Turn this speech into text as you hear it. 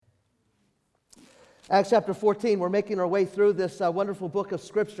Acts chapter 14, we're making our way through this wonderful book of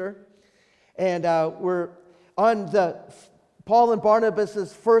Scripture. And we're on Paul and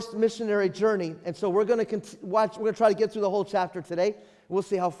Barnabas' first missionary journey. And so we're going to try to get through the whole chapter today. We'll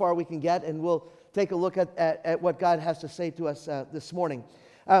see how far we can get, and we'll take a look at what God has to say to us this morning.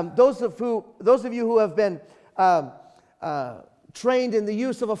 Those of you who have been trained in the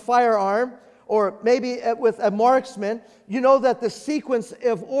use of a firearm, or maybe with a marksman, you know that the sequence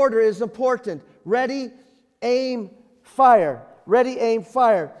of order is important. Ready, aim, fire. Ready, aim,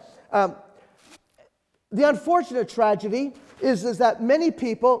 fire. The unfortunate tragedy is that many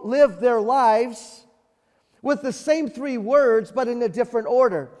people live their lives with the same three words, but in a different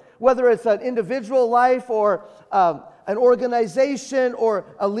order. Whether it's an individual life or an organization or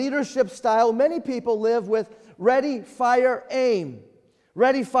a leadership style, many people live with ready, fire, aim.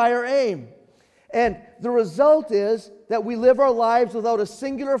 Ready, fire, aim. And the result is that we live our lives without a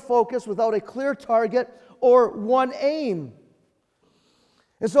singular focus, without a clear target, or one aim.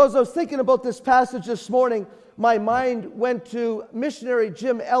 And so as I was thinking about this passage this morning, my mind went to missionary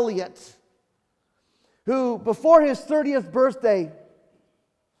Jim Elliot, who before his 30th birthday,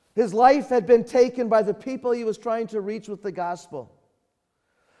 his life had been taken by the people he was trying to reach with the gospel.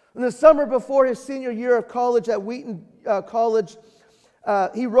 In the summer before his senior year of college at Wheaton College,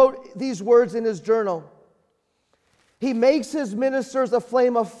 he wrote these words in his journal. He makes his ministers a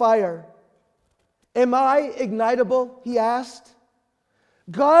flame of fire. Am I ignitable? He asked.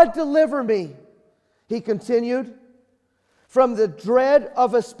 God deliver me, he continued, from the dread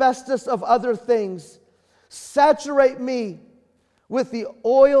of asbestos of other things. Saturate me with the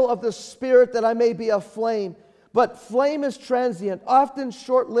oil of the Spirit that I may be a flame. But flame is transient, often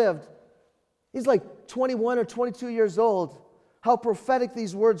short-lived. He's like 21 or 22 years old. How prophetic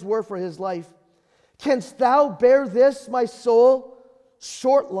these words were for his life. Canst thou bear this, my soul,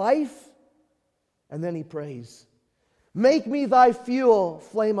 short life? And then he prays, make me thy fuel,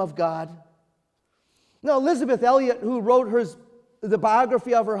 flame of God. Now, Elisabeth Elliot, who wrote the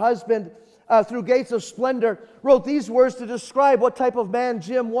biography of her husband through Gates of Splendor, wrote these words to describe what type of man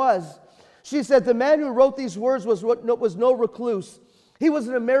Jim was. She said, the man who wrote these words was no recluse. He was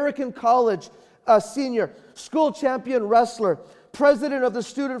an American college senior, school champion wrestler, president of the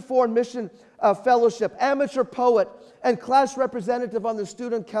Student Foreign Mission Fellowship, amateur poet, and class representative on the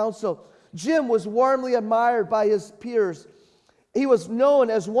student council. Jim was warmly admired by his peers. He was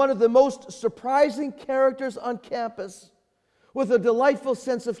known as one of the most surprising characters on campus, with a delightful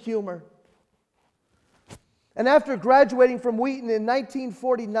sense of humor. And after graduating from Wheaton in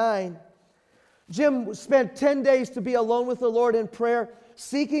 1949, Jim spent 10 days to be alone with the Lord in prayer,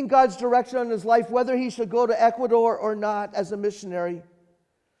 seeking God's direction on his life, whether he should go to Ecuador or not as a missionary.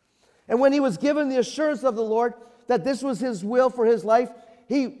 And when he was given the assurance of the Lord that this was his will for his life,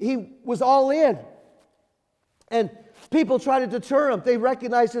 he was all in. And people tried to deter him. They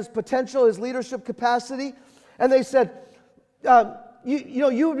recognized his potential, his leadership capacity, and they said,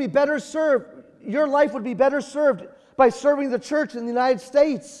 you would be better served, your life would be better served by serving the church in the United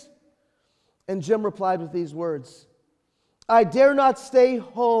States. And Jim replied with these words, I dare not stay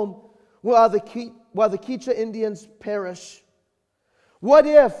home while the Quichua Indians perish. What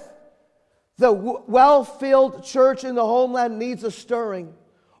if the well-filled church in the homeland needs a stirring?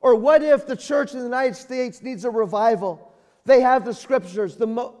 Or what if the church in the United States needs a revival? They have the scriptures,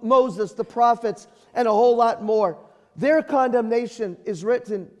 Moses, the prophets, and a whole lot more. Their condemnation is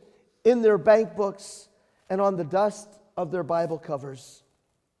written in their bank books and on the dust of their Bible covers.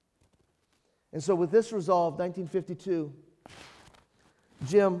 And so with this resolve, 1952,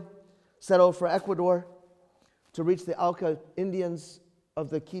 Jim set out for Ecuador to reach the Auca Indians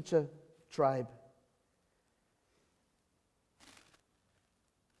of the Quichua tribe.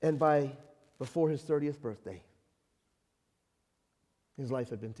 And before his 30th birthday, his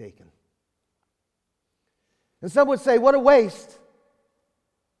life had been taken. And some would say, what a waste.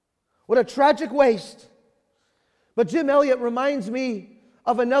 What a tragic waste. But Jim Elliot reminds me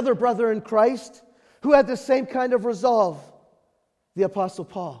of another brother in Christ who had the same kind of resolve, the Apostle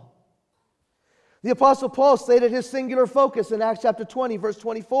Paul. The Apostle Paul stated his singular focus in Acts chapter 20, verse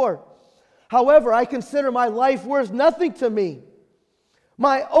 24. However, I consider my life worth nothing to me.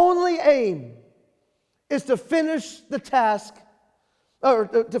 My only aim is to finish the task, or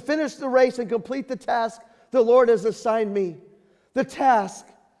to finish the race and complete the task the Lord has assigned me. The task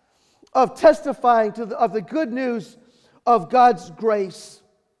of testifying of the good news of God's grace.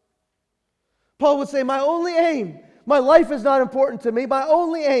 Paul would say, my only aim, my life is not important to me. My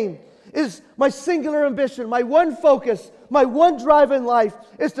only aim is my singular ambition, my one focus, my one drive in life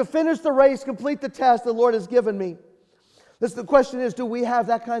is to finish the race, complete the task the Lord has given me. The question is, do we have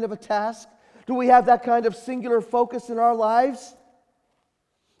that kind of a task? Do we have that kind of singular focus in our lives?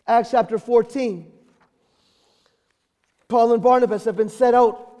 Acts chapter 14. Paul and Barnabas have been sent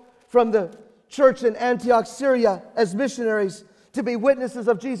out from the church in Antioch, Syria, as missionaries to be witnesses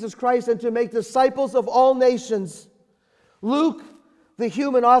of Jesus Christ and to make disciples of all nations. Luke, the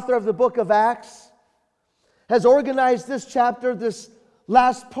human author of the book of Acts, has organized this chapter, this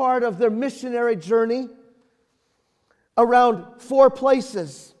last part of their missionary journey, around 4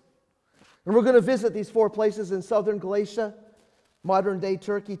 places. And we're going to visit these 4 places in southern Galatia, modern-day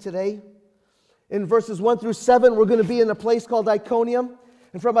Turkey today. In verses 1 through 7, we're going to be in a place called Iconium.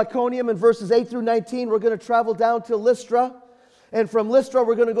 And from Iconium, in verses 8 through 19, we're going to travel down to Lystra. And from Lystra,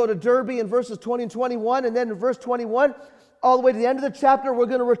 we're going to go to Derbe in verses 20 and 21. And then in verse 21, all the way to the end of the chapter, we're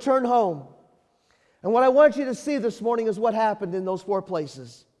going to return home. And what I want you to see this morning is what happened in those 4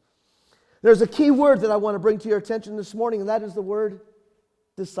 places. There's a key word that I want to bring to your attention this morning, and that is the word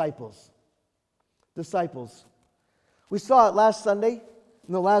disciples. Disciples. We saw it last Sunday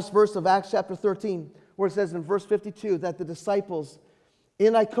in the last verse of Acts chapter 13, where it says in verse 52 that the disciples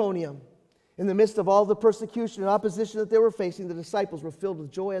in Iconium, in the midst of all the persecution and opposition that they were facing, the disciples were filled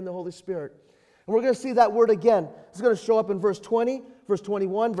with joy and the Holy Spirit. And we're going to see that word again. It's going to show up in verse 20, verse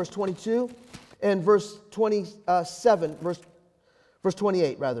 21, verse 22, and verse 27, verse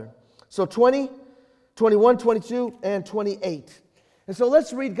 28 rather. So 20, 21, 22, and 28. And so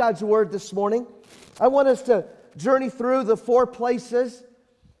let's read God's word this morning. I want us to journey through the 4 places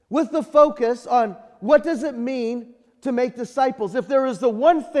with the focus on what does it mean to make disciples. If there is the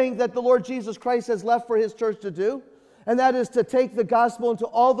one thing that the Lord Jesus Christ has left for His church to do, and that is to take the gospel into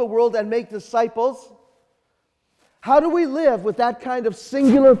all the world and make disciples, how do we live with that kind of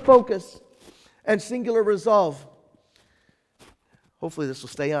singular focus and singular resolve? Hopefully this will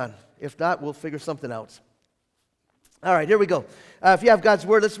stay on. If not, we'll figure something out. All right, here we go. If you have God's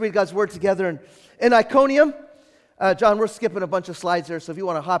word, let's read God's word together. In Iconium, John, we're skipping a bunch of slides here, so if you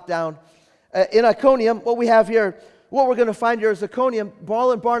want to hop down. In Iconium, what we have here, what we're going to find here is Iconium.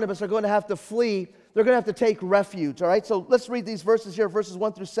 Paul and Barnabas are going to have to flee. They're going to have to take refuge, all right? So let's read these verses here, verses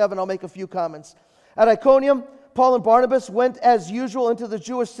 1 through 7. I'll make a few comments. At Iconium, Paul and Barnabas went as usual into the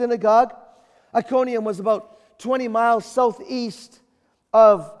Jewish synagogue. Iconium was about 20 miles southeast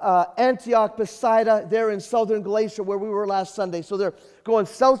of Antioch, Pisidia, there in southern Galatia where we were last Sunday. So they're going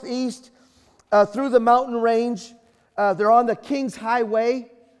southeast through the mountain range. They're on the King's Highway.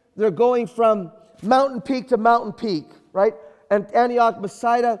 They're going from mountain peak to mountain peak, right? And Antioch,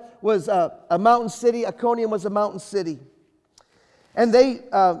 Pisidia was a mountain city. Iconium was a mountain city. And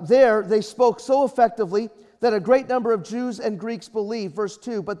they spoke so effectively that a great number of Jews and Greeks believed. Verse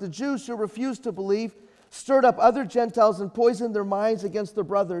 2, but the Jews who refused to believe stirred up other Gentiles and poisoned their minds against their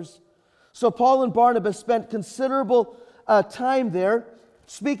brothers. So Paul and Barnabas spent considerable time there,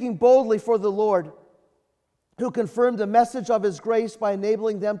 speaking boldly for the Lord, who confirmed the message of His grace by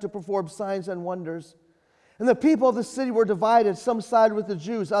enabling them to perform signs and wonders. And the people of the city were divided. Some sided with the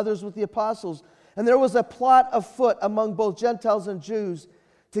Jews, others with the apostles. And there was a plot afoot among both Gentiles and Jews,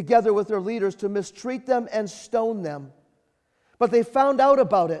 together with their leaders, to mistreat them and stone them. But they found out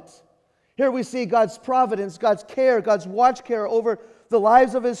about it. Here we see God's providence, God's care, God's watch care over the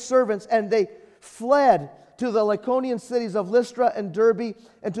lives of His servants, and they fled to the Lycaonian cities of Lystra and Derbe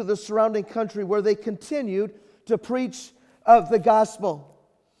and to the surrounding country, where they continued to preach of the gospel.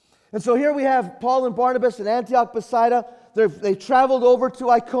 And so here we have Paul and Barnabas in Antioch, Pisidia. They traveled over to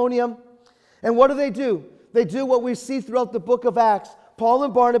Iconium. And what do? They do what we see throughout the book of Acts. Paul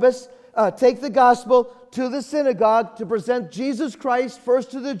and Barnabas take the gospel to the synagogue to present Jesus Christ first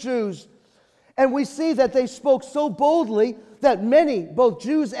to the Jews. And we see that they spoke so boldly that many, both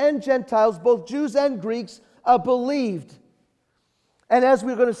Jews and Gentiles, both Jews and Greeks, believed. And as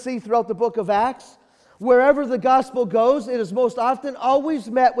we're going to see throughout the book of Acts, wherever the gospel goes, it is most often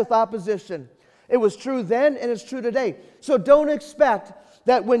always met with opposition. It was true then, and it's true today. So don't expect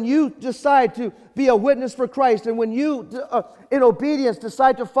that when you decide to be a witness for Christ, and when you, in obedience,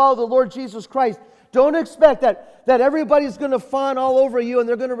 decide to follow the Lord Jesus Christ, don't expect that everybody's going to fawn all over you and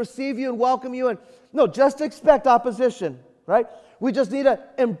they're going to receive you and welcome you. No, just expect opposition, right? We just need to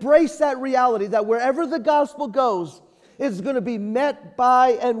embrace that reality that wherever the gospel goes, it's going to be met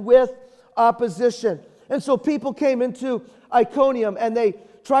by and with opposition. And so people came into Iconium and they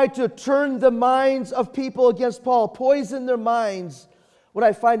tried to turn the minds of people against Paul, poison their minds. What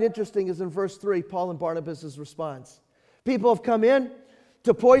I find interesting is in verse 3, Paul and Barnabas' response. People have come in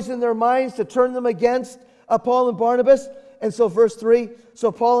to poison their minds, to turn them against Paul and Barnabas. And so verse 3,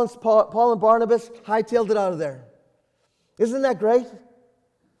 so Paul and Barnabas hightailed it out of there. Isn't that great?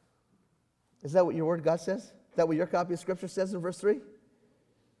 Is that what your word, God, says? Is that what your copy of Scripture says in verse 3?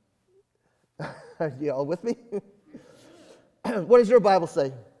 Are you all with me? What does your Bible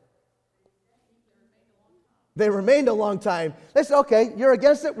say? They remained a long time. They said, okay, you're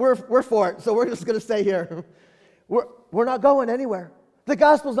against it, we're for it, so we're just going to stay here. We're not going anywhere. The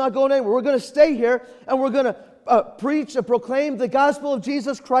gospel's not going anywhere. We're going to stay here, and we're going to preach and proclaim the gospel of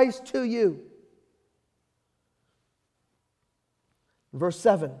Jesus Christ to you. Verse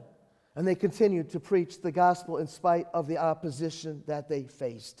 7, and they continued to preach the gospel in spite of the opposition that they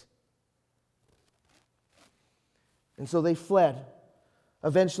faced. And so they fled.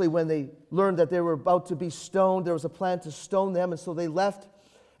 Eventually, when they learned that they were about to be stoned, there was a plan to stone them, and so they left,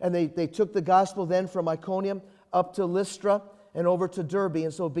 and they took the gospel then from Iconium up to Lystra and over to Derbe.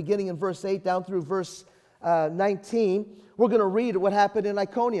 And so beginning in verse 8 down through verse 19, we're going to read what happened in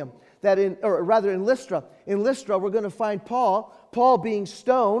Iconium, in Lystra. In Lystra, we're going to find Paul being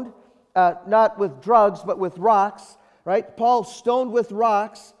stoned, not with drugs, but with rocks, right? Paul stoned with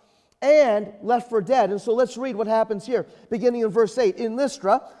rocks and left for dead. And so let's read what happens here, beginning in verse 8. In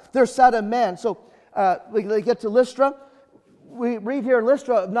Lystra, there sat a man. So they get to Lystra. We read here in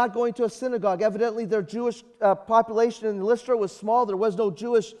Lystra of not going to a synagogue. Evidently, their Jewish population in Lystra was small. There was no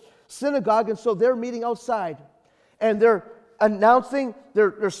Jewish synagogue, and so they're meeting outside. And they're announcing,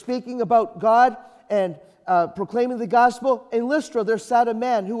 they're speaking about God and proclaiming the gospel. In Lystra, there sat a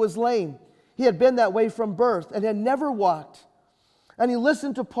man who was lame. He had been that way from birth and had never walked. And he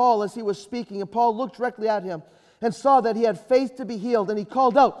listened to Paul as he was speaking, and Paul looked directly at him and saw that he had faith to be healed. And he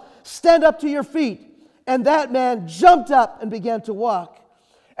called out, "Stand up to your feet." And that man jumped up and began to walk.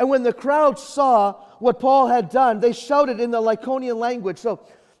 And when the crowd saw what Paul had done, they shouted in the Lycaonian language. So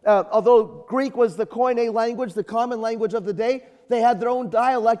although Greek was the Koine language, the common language of the day, they had their own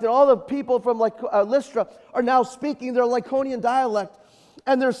dialect. And all the people from Lystra are now speaking their Lycaonian dialect.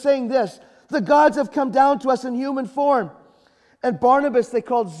 And they're saying this: "The gods have come down to us in human form." And Barnabas they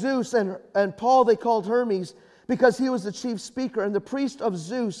called Zeus, and Paul they called Hermes, because he was the chief speaker. And the priest of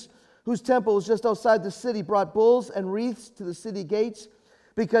Zeus, whose temple was just outside the city, brought bulls and wreaths to the city gates,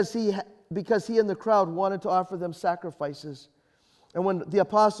 because he and the crowd wanted to offer them sacrifices. And when the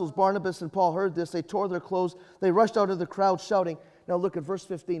apostles Barnabas and Paul heard this, they tore their clothes. They rushed out of the crowd shouting. Now look at verse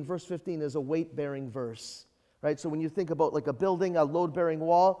 15. Verse 15 is a weight-bearing verse, right? So when you think about like a building, a load-bearing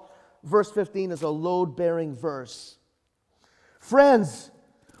wall, verse 15 is a load-bearing verse. "Friends,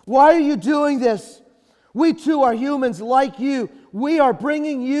 why are you doing this? We too are humans like you. We are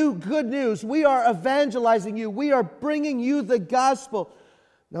bringing you good news. We are evangelizing you. We are bringing you the gospel."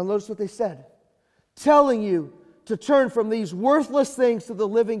 Now notice what they said. "Telling you to turn from these worthless things to the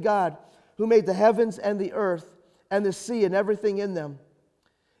living God, who made the heavens and the earth and the sea and everything in them.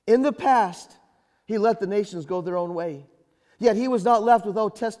 In the past, he let the nations go their own way. Yet he was not left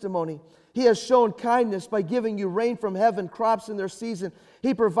without testimony. He has shown kindness by giving you rain from heaven, crops in their season.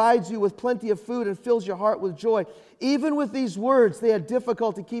 He provides you with plenty of food and fills your heart with joy." Even with these words, they had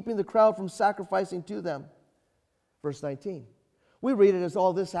difficulty keeping the crowd from sacrificing to them. Verse 19. We read it as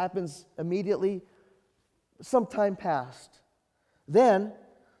all this happens immediately. Some time passed. Then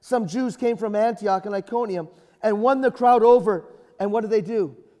some Jews came from Antioch and Iconium and won the crowd over. And what did they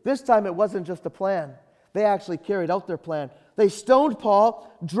do? This time it wasn't just a plan. They actually carried out their plan. They stoned Paul,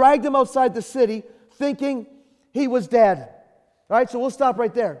 dragged him outside the city, thinking he was dead. All right, so we'll stop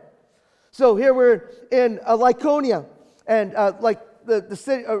right there. So here we're in Lycaonia, and the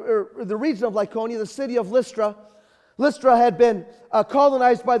city, or the region of Lycaonia, the city of Lystra. Lystra had been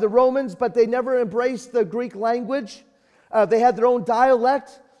colonized by the Romans, but they never embraced the Greek language. They had their own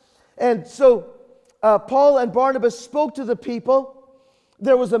dialect. And so Paul and Barnabas spoke to the people.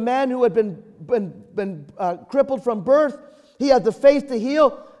 There was a man who had been crippled from birth. He had the faith to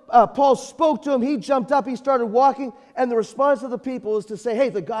heal. Paul spoke to him. He jumped up. He started walking. And the response of the people was to say, "Hey,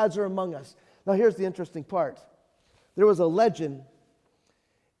 the gods are among us." Now here's the interesting part. There was a legend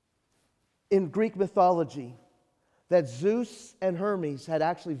in Greek mythology that Zeus and Hermes had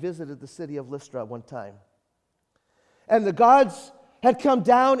actually visited the city of Lystra one time. And the gods had come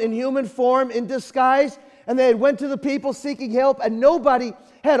down in human form, in disguise, and they had went to the people seeking help, and nobody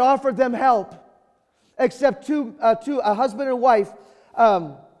had offered them help except a husband and wife,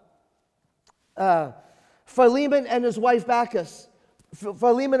 Philemon and his wife Bacchus.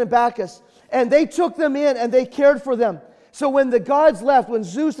 Philemon and Bacchus. And they took them in and they cared for them. So when the gods left, when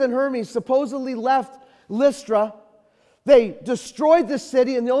Zeus and Hermes supposedly left Lystra, they destroyed the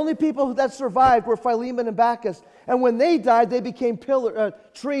city, and the only people that survived were Philemon and Bacchus. And when they died, they became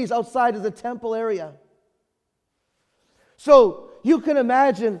trees outside of the temple area. So you can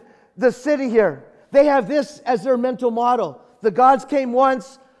imagine the city here. They have this as their mental model. The gods came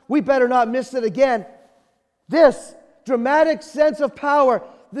once, we better not miss it again. This dramatic sense of power.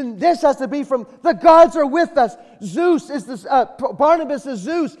 then this has to be from the gods are with us. Zeus is this, Barnabas is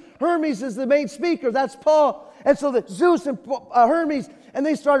Zeus. Hermes is the main speaker. That's Paul. And so the Zeus and Hermes, and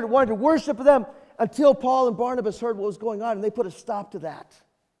they started wanting to worship them until Paul and Barnabas heard what was going on, and they put a stop to that.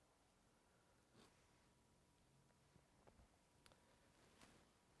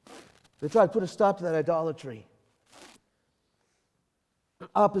 They tried to put a stop to that idolatry.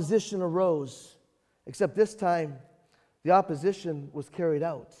 Opposition arose, except this time the opposition was carried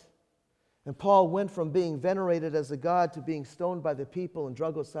out. And Paul went from being venerated as a god to being stoned by the people and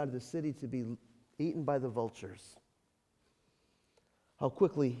dragged outside of the city to be eaten by the vultures. How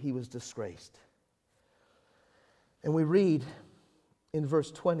quickly he was disgraced. And we read in verse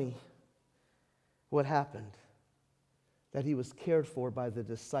 20 what happened. That he was cared for by the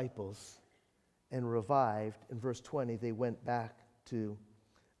disciples and revived. In verse 20, they went back to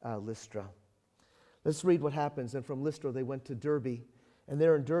Lystra. Let's read what happens. And from Lystra, they went to Derbe. And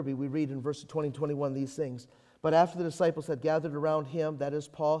there in Derbe, we read in verses 20 and 21 these things. But after the disciples had gathered around him, that is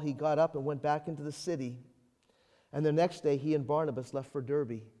Paul, he got up and went back into the city. And the next day, he and Barnabas left for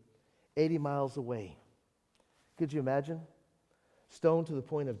Derbe, 80 miles away. Could you imagine? Stoned to the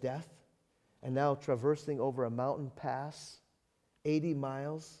point of death. And now traversing over a mountain pass, 80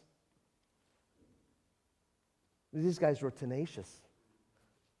 miles. These guys were tenacious.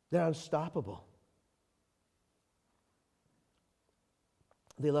 They're unstoppable.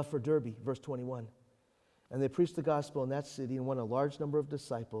 They left for Derbe, verse 21. And they preached the gospel in that city and won a large number of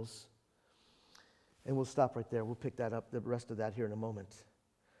disciples. And we'll stop right there. We'll pick that up, the rest of that here in a moment.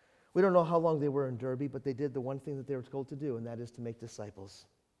 We don't know how long they were in Derbe, but they did the one thing that they were told to do, and that is to make disciples.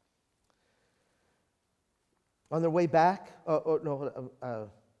 On their way back,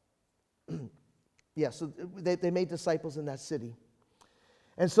 so they made disciples in that city.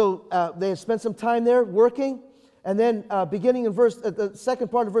 And so they had spent some time there working, and then beginning in the second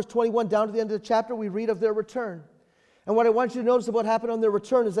part of verse 21 down to the end of the chapter, we read of their return. And what I want you to notice of what happened on their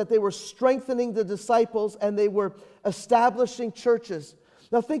return is that they were strengthening the disciples and they were establishing churches.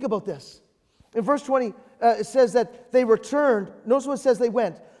 Now think about this. In verse 20, it says that they returned. Notice what it says they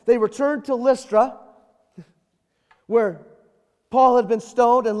went. They returned to Lystra, where Paul had been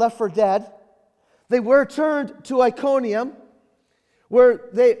stoned and left for dead. They were turned to Iconium, where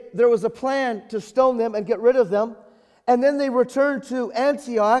there was a plan to stone them and get rid of them. And then they returned to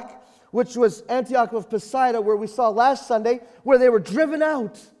Antioch, which was Antioch of Pisidia, where we saw last Sunday, where they were driven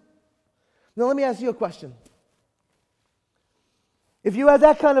out. Now let me ask you a question. If you had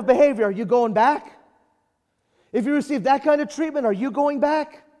that kind of behavior, are you going back? If you received that kind of treatment, are you going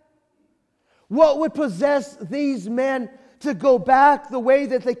back? What would possess these men to go back the way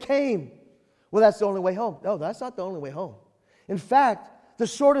that they came? Well, that's the only way home. No, that's not the only way home. In fact, the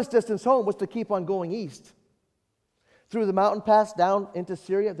shortest distance home was to keep on going east. Through the mountain pass down into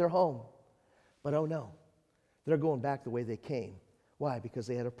Syria, they're home. But oh no, they're going back the way they came. Why? Because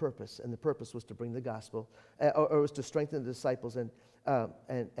they had a purpose, and the purpose was to bring the gospel, or was to strengthen the disciples and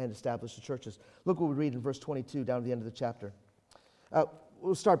establish the churches. Look what we read in verse 22 down to the end of the chapter.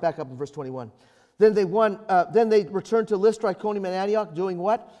 We'll start back up in verse 21. Then they returned to Lystra, Iconium, and Antioch, doing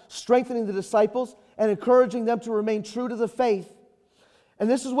what? Strengthening the disciples and encouraging them to remain true to the faith. And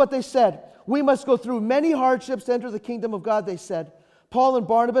this is what they said. We must go through many hardships to enter the kingdom of God, they said. Paul and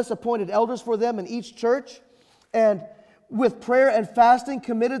Barnabas appointed elders for them in each church, and with prayer and fasting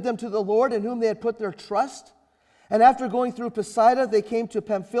committed them to the Lord in whom they had put their trust. And after going through Pisidia, they came to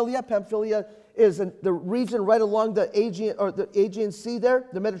Pamphylia. Pamphylia is in the region right along the Aegean Sea there,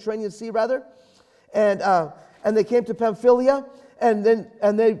 the Mediterranean Sea rather. And they came to Pamphylia, and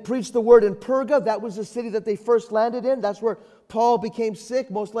they preached the word in Perga. That was the city that they first landed in. That's where Paul became sick,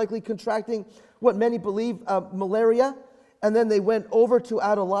 most likely contracting what many believe malaria. And then they went over to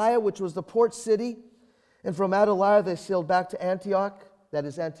Attalia, which was the port city. And from Attalia, they sailed back to Antioch, that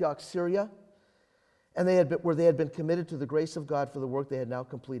is Antioch, Syria. And where they had been committed to the grace of God for the work they had now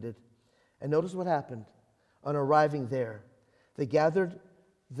completed. And notice what happened on arriving there. They gathered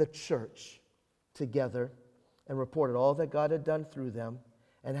the church together and reported all that God had done through them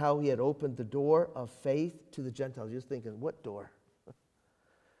and how he had opened the door of faith to the Gentiles. You're just thinking, what door?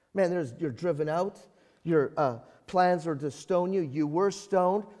 Man, you're driven out. Your plans are to stone you. You were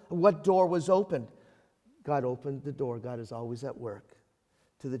stoned. What door was opened? God opened the door. God is always at work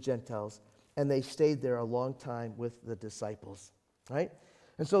to the Gentiles. And they stayed there a long time with the disciples. Right?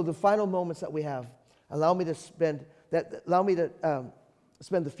 And so the final moments that we have, allow me to spend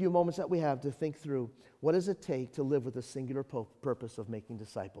the few moments that we have to think through what does it take to live with the singular purpose of making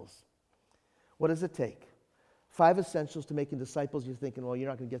disciples. What does it take? 5 essentials to making disciples. You're thinking, well, you're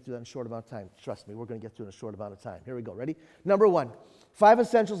not going to get through that in a short amount of time. Trust me, we're going to get through it in a short amount of time. Here we go. Ready? Number 1, 5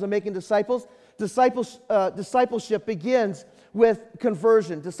 essentials of making disciples. Discipleship begins with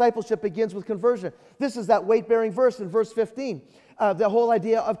conversion. Discipleship begins with conversion. This is that weight-bearing verse in verse 15. The whole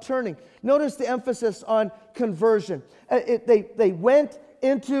idea of turning. Notice the emphasis on conversion. They went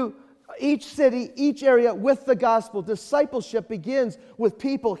into each city, each area with the gospel. Discipleship begins with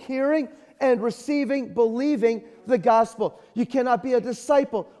people hearing and receiving, believing the gospel. You cannot be a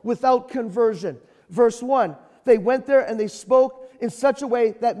disciple without conversion. Verse 1, they went there and they spoke in such a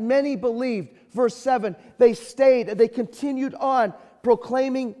way that many believed. Verse 7, they stayed and they continued on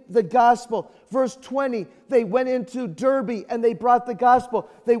proclaiming the gospel. Verse 20, they went into Derbe and they brought the gospel.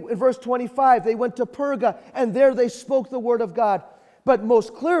 In verse 25, they went to Perga and there they spoke the word of God. But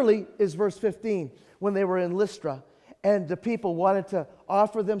most clearly is verse 15, when they were in Lystra and the people wanted to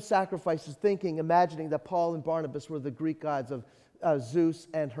offer them sacrifices, imagining that Paul and Barnabas were the Greek gods of Zeus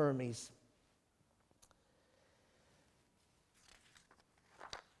and Hermes.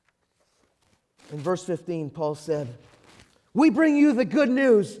 In verse 15, Paul said, we bring you the good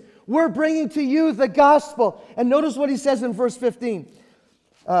news. We're bringing to you the gospel. And notice what he says in verse 15.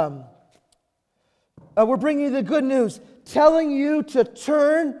 We're bringing you the good news, telling you to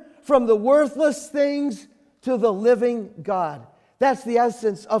turn from the worthless things to the living God. That's the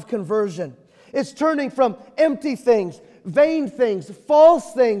essence of conversion. It's turning from empty things, vain things,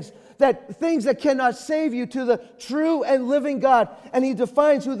 false things that cannot save you, to the true and living God. And he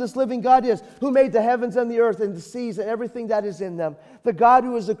defines who this living God is, who made the heavens and the earth and the seas and everything that is in them. The God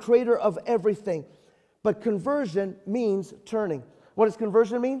who is the creator of everything. But conversion means turning. What does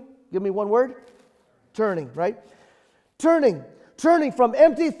conversion mean? Give me one word. Turning, right? Turning from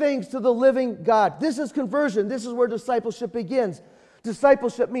empty things to the living God. This is conversion. This is where discipleship begins.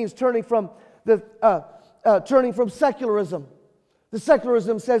 Discipleship means turning from secularism. The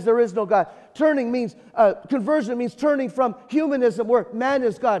secularism says there is no God. Conversion means turning from humanism, where man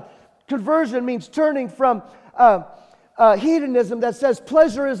is God. Conversion means turning from hedonism that says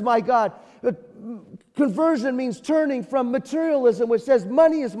pleasure is my God. Conversion means turning from materialism, which says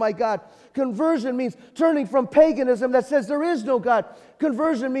money is my God. Conversion means turning from paganism that says there is no God.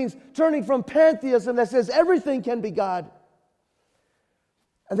 Conversion means turning from pantheism that says everything can be God.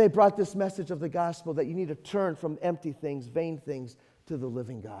 And they brought this message of the gospel that you need to turn from empty things, vain things, to the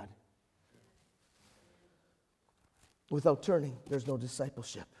living God. Without turning, there's no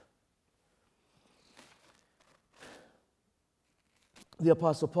discipleship. The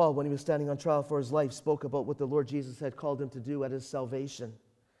Apostle Paul, when he was standing on trial for his life, spoke about what the Lord Jesus had called him to do at his salvation.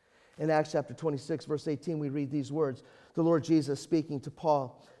 In Acts chapter 26, verse 18, we read these words. The Lord Jesus, speaking to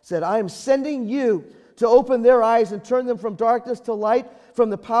Paul, said, I am sending you to open their eyes and turn them from darkness to light, from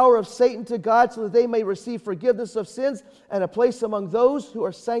the power of Satan to God, so that they may receive forgiveness of sins and a place among those who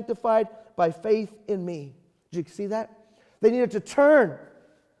are sanctified by faith in me. Did you see that? They needed to turn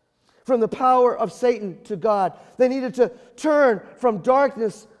from the power of Satan to God. They needed to turn from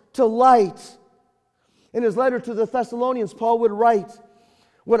darkness to light. In his letter to the Thessalonians, Paul would write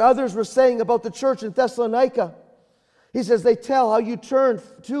what others were saying about the church in Thessalonica. He says, they tell how you turned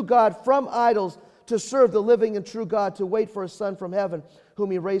to God from idols to serve the living and true God, to wait for a Son from heaven,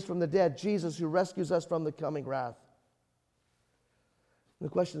 whom he raised from the dead, Jesus, who rescues us from the coming wrath. And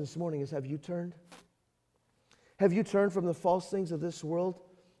the question this morning is, have you turned? Have you turned from the false things of this world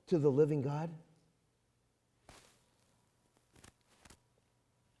to the living God?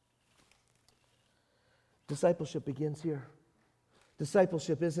 Discipleship begins here.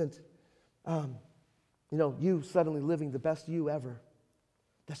 Discipleship isn't, you suddenly living the best you ever.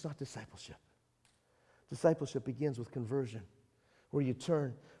 That's not discipleship. Discipleship begins with conversion, where you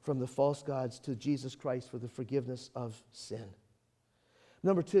turn from the false gods to Jesus Christ for the forgiveness of sin.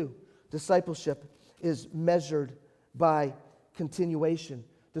 Number 2, discipleship is measured by continuation.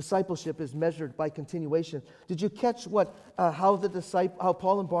 Discipleship is measured by continuation. Did you catch how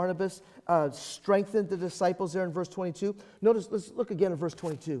Paul and Barnabas strengthened the disciples there in verse 22? Notice, let's look again at verse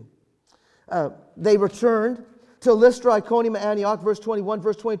 22. They returned to Lystra, Iconium, and Antioch, verse 21,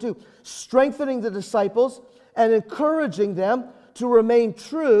 verse 22, strengthening the disciples and encouraging them to remain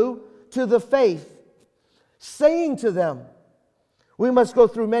true to the faith, saying to them, we must go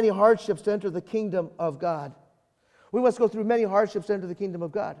through many hardships to enter the kingdom of God. We must go through many hardships to enter the kingdom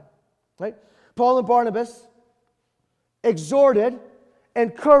of God. Right? Paul and Barnabas exhorted,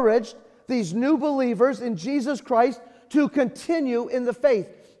 encouraged these new believers in Jesus Christ to continue in the faith.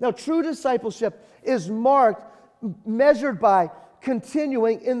 Now, true discipleship is measured by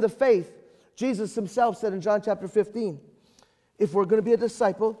continuing in the faith. Jesus himself said in John chapter 15, if we're going to be a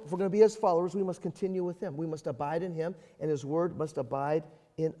disciple, if we're going to be his followers, we must continue with him. We must abide in him, and his word must abide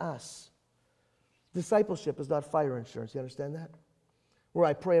in us. Discipleship is not fire insurance. You understand that? Where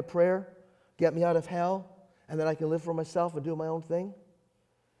I pray a prayer, get me out of hell, and then I can live for myself and do my own thing.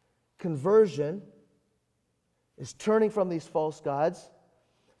 Conversion is turning from these false gods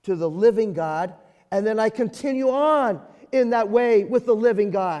to the living God, and then I continue on in that way with the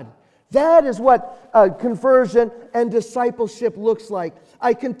living God. That is what conversion and discipleship looks like.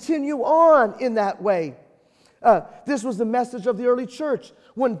 I continue on in that way. This was the message of the early church.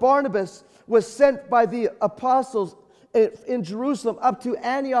 When Barnabas was sent by the apostles in Jerusalem up to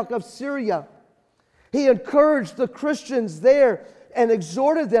Antioch of Syria, he encouraged the Christians there and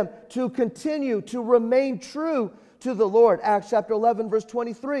exhorted them to continue to remain true to the Lord. Acts chapter 11, verse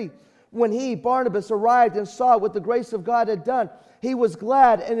 23. When he, Barnabas, arrived and saw what the grace of God had done, he was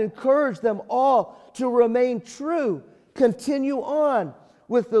glad and encouraged them all to remain true, continue on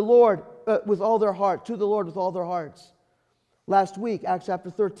with the Lord with all their heart, to the Lord with all their hearts. Last week, Acts chapter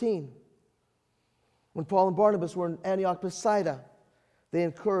 13, when Paul and Barnabas were in Antioch Pisidia, they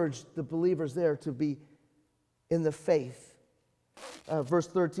encouraged the believers there to be in the faith.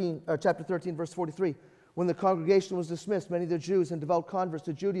 Chapter 13, verse 43. When the congregation was dismissed, many of the Jews and devout converts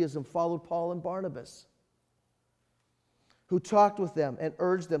to Judaism followed Paul and Barnabas, who talked with them and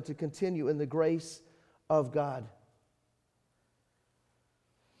urged them to continue in the grace of God.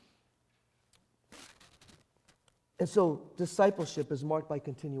 And so discipleship is marked by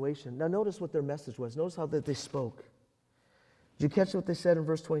continuation. Now notice what their message was. Notice how they spoke. Did you catch what they said in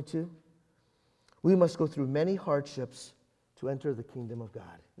verse 22? We must go through many hardships to enter the kingdom of God.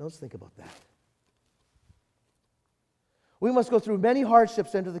 Now let's think about that. We must go through many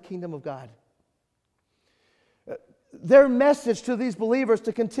hardships to enter the kingdom of God. Their message to these believers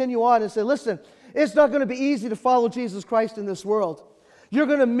to continue on and say, listen, it's not going to be easy to follow Jesus Christ in this world. You're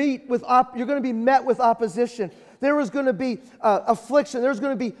going to be met with opposition. There is going to be affliction. There's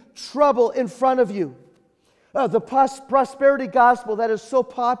going to be trouble in front of you. The prosperity gospel that is so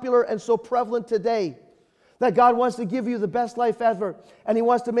popular and so prevalent today, that God wants to give you the best life ever, and He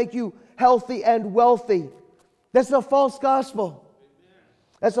wants to make you healthy and wealthy. That's a false gospel.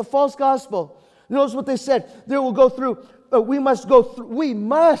 That's a false gospel. Notice what they said. We must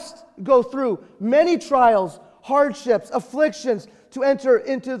go through many trials, hardships, afflictions to enter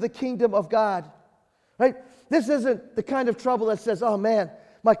into the kingdom of God. Right? This isn't the kind of trouble that says, oh man,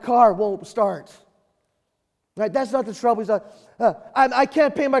 my car won't start. Right? That's not the trouble. I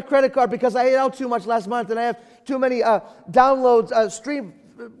can't pay my credit card because I ate out too much last month and I have too many downloads, stream,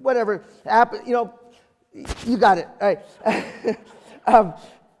 whatever, app, you got it. All right.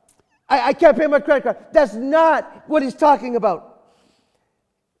 I can't pay my credit card. That's not what he's talking about.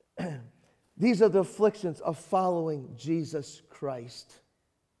 These are the afflictions of following Jesus Christ.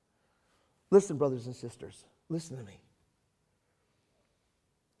 Listen, brothers and sisters. Listen to me.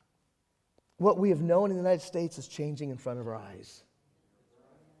 What we have known in the United States is changing in front of our eyes.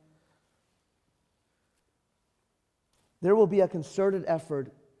 There will be a concerted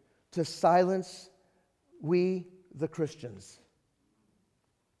effort to silence we, the Christians.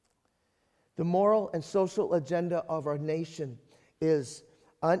 The moral and social agenda of our nation is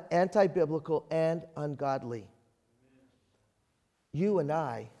anti-biblical and ungodly. You and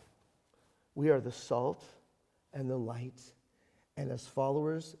I, we are the salt and the light. And as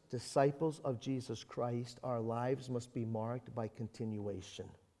followers, disciples of Jesus Christ, our lives must be marked by continuation.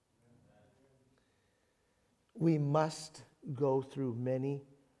 We must go through many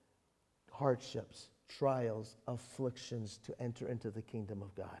hardships, trials, afflictions to enter into the kingdom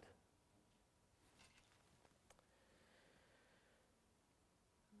of God.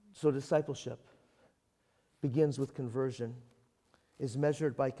 So discipleship begins with conversion, is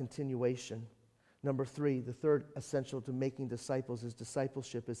measured by continuation. Number 3, the third essential to making disciples is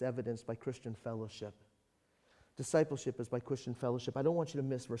discipleship is evidenced by Christian fellowship. Discipleship is by Christian fellowship. I don't want you to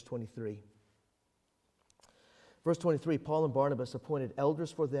miss verse 23. Verse 23, Paul and Barnabas appointed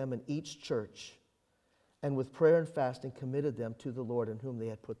elders for them in each church, and with prayer and fasting committed them to the Lord in whom they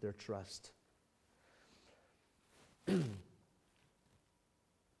had put their trust.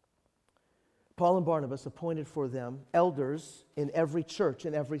 Paul and Barnabas appointed for them elders in every church,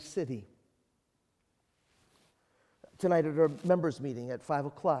 in every city. Tonight at our members' meeting at 5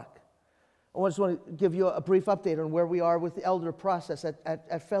 o'clock, I just want to give you a brief update on where we are with the elder process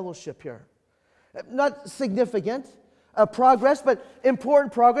at fellowship here. Not significant progress, but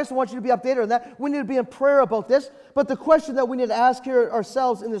important progress. I want you to be updated on that. We need to be in prayer about this. But the question that we need to ask here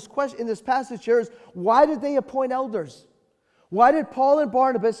ourselves in this passage here is, why did they appoint elders? Why did Paul and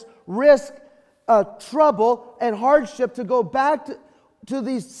Barnabas risk trouble and hardship to go back to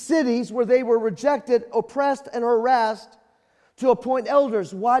these cities where they were rejected, oppressed, and harassed to appoint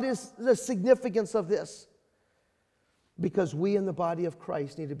elders. What is the significance of this? Because we in the body of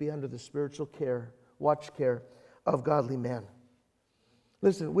Christ need to be under the spiritual care, watch care of godly men.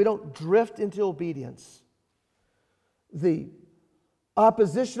 Listen, we don't drift into obedience. The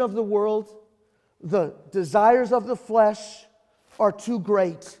opposition of the world, the desires of the flesh are too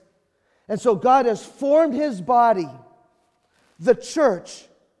great. And so God has formed His body, the church,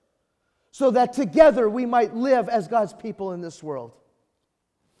 so that together we might live as God's people in this world.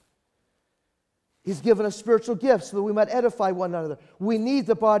 He's given us spiritual gifts so that we might edify one another. We need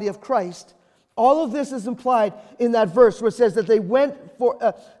the body of Christ. All of this is implied in that verse where it says that they went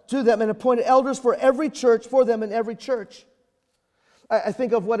to them and appointed elders for every church, for them in every church. I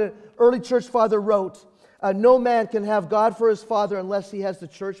think of what an early church father wrote. No man can have God for his father unless he has the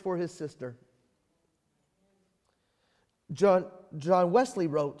church for his sister. John Wesley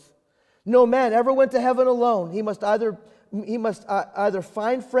wrote, no man ever went to heaven alone. He must either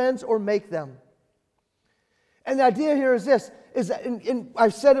find friends or make them. And the idea here is this, is that, and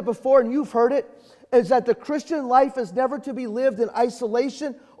I've said it before and you've heard it, is that the Christian life is never to be lived in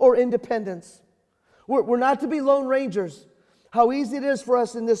isolation or independence. We're not to be lone rangers. How easy it is for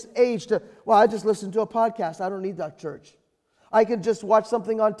us in this age to, well, I just listen to a podcast. I don't need that church. I can just watch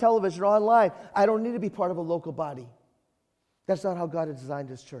something on television or online. I don't need to be part of a local body. That's not how God has designed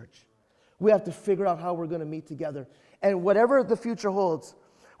His church. We have to figure out how we're going to meet together. And whatever the future holds,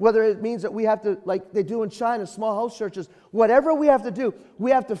 whether it means that we have to, like they do in China, small house churches, whatever we have to do,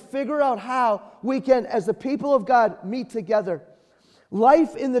 we have to figure out how we can, as the people of God, meet together.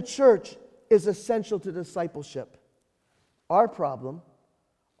 Life in the church is essential to discipleship. Our problem,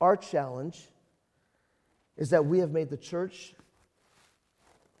 our challenge, is that we have made the church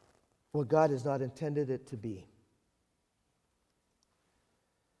what God has not intended it to be.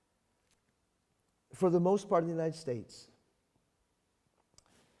 For the most part in the United States,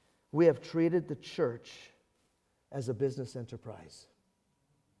 we have treated the church as a business enterprise.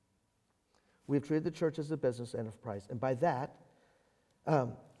 We have treated the church as a business enterprise. And by that,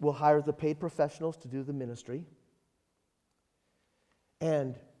 we'll hire the paid professionals to do the ministry.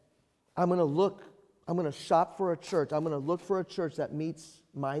 And I'm going to shop for a church. I'm going to look for a church that meets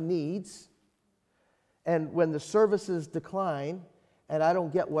my needs. And when the services decline and I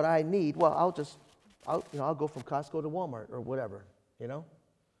don't get what I need, well, I'll go from Costco to Walmart or whatever, you know?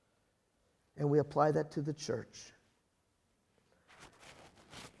 And we apply that to the church.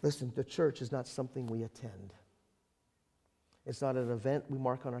 Listen, the church is not something we attend. It's not an event we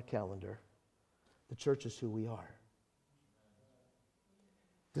mark on our calendar. The church is who we are.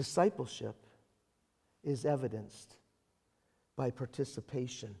 Discipleship is evidenced by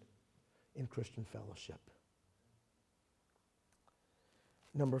participation in Christian fellowship.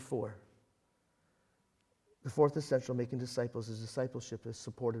 Number 4. The fourth essential making disciples is discipleship is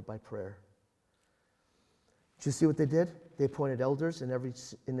supported by prayer. Did you see what they did? They appointed elders in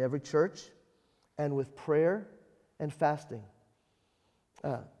every church, and with prayer and fasting.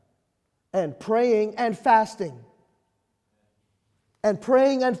 And praying and fasting. And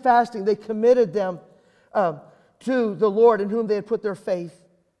praying and fasting, they committed them to the Lord in whom they had put their faith.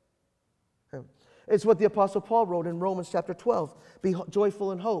 It's what the Apostle Paul wrote in Romans chapter 12. Be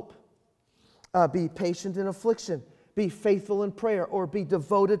joyful in hope. Be patient in affliction. Be faithful in prayer, or be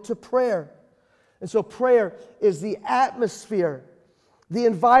devoted to prayer. And so prayer is the atmosphere, the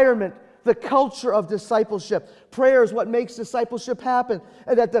environment, the culture of discipleship. Prayer is what makes discipleship happen.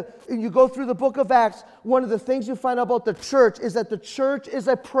 And you go through the book of Acts, one of the things you find out about the church is that the church is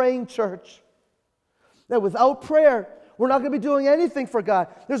a praying church. That without prayer, we're not going to be doing anything for God.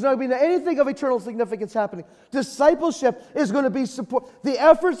 There's not going to be anything of eternal significance happening. Discipleship is going to be support. The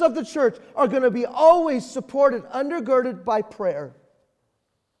efforts of the church are going to be always supported, undergirded by prayer.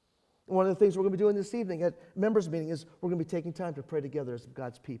 One of the things we're going to be doing this evening at members' meeting is we're going to be taking time to pray together as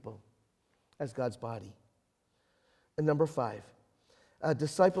God's people, as God's body. And number 5,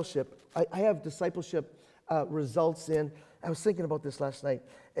 discipleship. I have discipleship results in. I was thinking about this last night.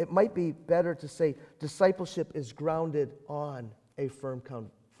 It might be better to say discipleship is grounded on a firm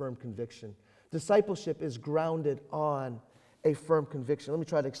conviction. Discipleship is grounded on a firm conviction. Let me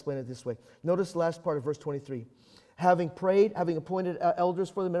try to explain it this way. Notice the last part of verse 23. Having appointed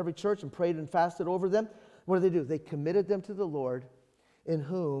elders for them in every church and prayed and fasted over them, what do? They committed them to the Lord in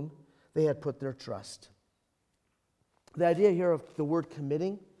whom they had put their trust. The idea here of the word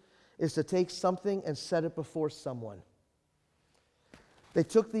committing is to take something and set it before someone. They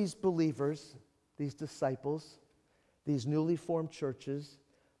took these believers, these disciples, these newly formed churches,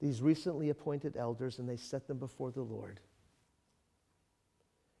 these recently appointed elders, and they set them before the Lord,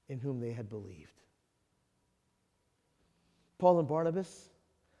 in whom they had believed. Paul and Barnabas,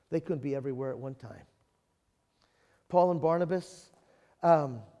 they couldn't be everywhere at one time. Paul and Barnabas,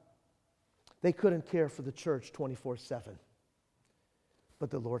 they couldn't care for the church 24/7. But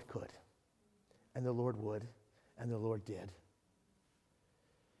the Lord could, and the Lord would, and the Lord did.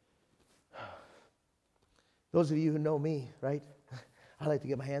 Those of you who know me, right? I like to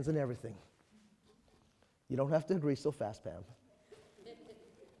get my hands on everything. You don't have to agree so fast, Pam.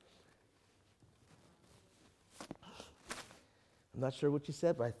 I'm not sure what you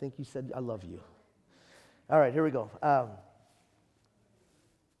said, but I think you said, I love you. All right, here we go.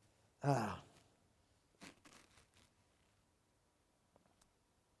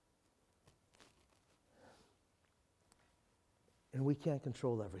 And we can't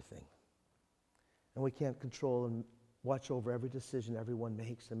control everything. And we can't control and watch over every decision everyone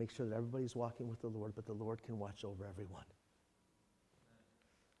makes and make sure that everybody's walking with the Lord, but the Lord can watch over everyone.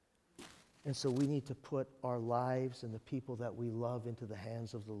 And so we need to put our lives and the people that we love into the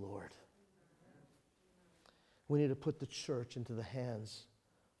hands of the Lord. We need to put the church into the hands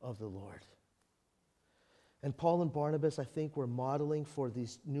of the Lord. And Paul and Barnabas, I think, were modeling for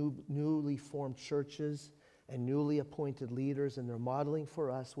these newly formed churches and newly appointed leaders, and they're modeling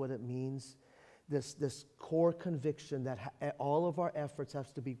for us what it means, this core conviction that all of our efforts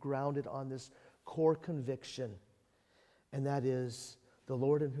have to be grounded on this core conviction, and that is the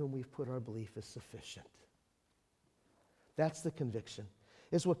Lord in whom we've put our belief is sufficient. That's the conviction.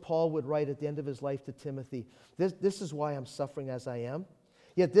 It's what Paul would write at the end of his life to Timothy. This is why I'm suffering as I am.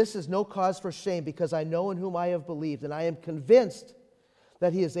 Yet this is no cause for shame, because I know in whom I have believed, and I am convinced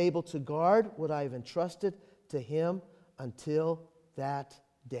that he is able to guard what I have entrusted to him until that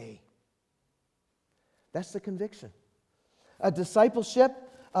day. That's the conviction. A discipleship,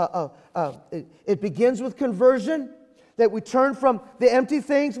 it begins with conversion, that we turn from the empty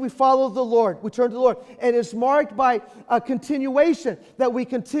things, we follow the Lord. We turn to the Lord. And it's marked by a continuation, that we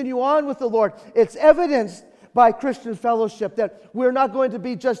continue on with the Lord. It's evidenced by Christian fellowship, that we're not going to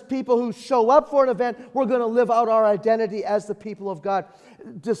be just people who show up for an event. We're going to live out our identity as the people of God.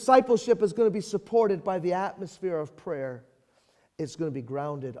 Discipleship is going to be supported by the atmosphere of prayer. It's going to be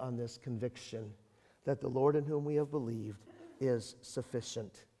grounded on this conviction that the Lord in whom we have believed is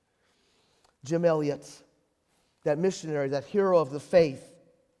sufficient. Jim Elliot, that missionary, that hero of the faith,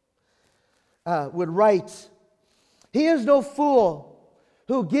 would write, "He is no fool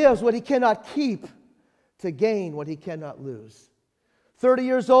who gives what he cannot keep to gain what he cannot lose." 30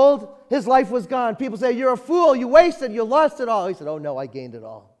 years old, his life was gone. People say, "You're a fool, you wasted, you lost it all." He said, "Oh no, I gained it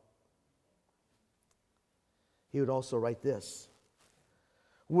all." He would also write this,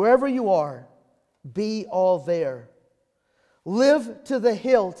 "Wherever you are, be all there. Live to the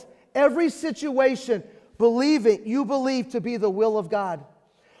hilt every situation, believing you believe to be the will of God."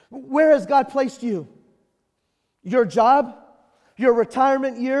 Where has God placed you? Your job? Your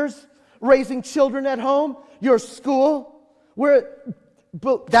retirement years? Raising children at home? Your school?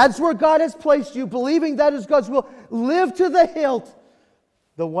 That's where God has placed you, believing that is God's will. Live to the hilt.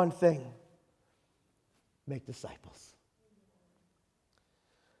 The one thing, make disciples.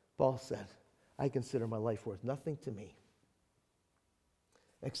 Paul said, "I consider my life worth nothing to me,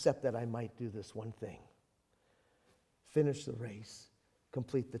 except that I might do this one thing. Finish the race,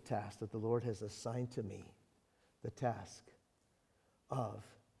 complete the task that the Lord has assigned to me, the task of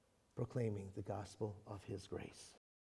proclaiming the gospel of his grace."